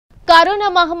Corona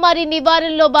మహమ్మారి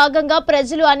నివారణలో భాగంగా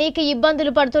ప్రజలు అనేక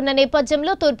ఇబ్బందులు పడుతున్న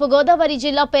నేపథ్యంలో తూర్పు గోదావరి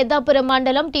జిల్లా పెద్దాపురం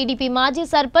మండలం టీడీపీ మాజీ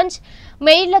సర్పంచ్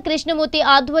మేళ్ల కృష్ణమూర్తి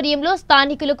ఆధ్వర్యంలో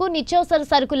స్థానికులకు నిత్యావసర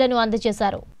సరుకులను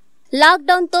అందజేశారు.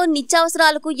 లాక్డౌన్ తో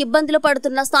నిత్యావసరాలకు ఇబ్బందులు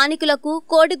పడుతున్న స్థానికులకు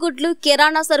కోడిగుడ్లు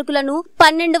కిరాణా సరుకులను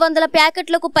 1200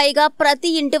 ప్యాకెట్లకు పైగా ప్రతి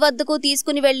ఇంటి వద్దకు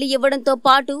తీసుకుని వెళ్లి ఇవ్వడంతో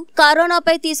పాటు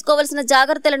కరోనాపై తీసుకోవాల్సిన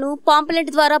జాగ్రత్తలను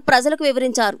పాంప్లెట్ ద్వారా ప్రజలకు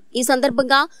వివరించారు. ఈ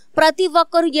సందర్భంగా ప్రతి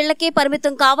ఒక్కరూ ఇళ్లకే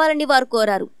పరిమితం కావాలని వారు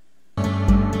కోరారు.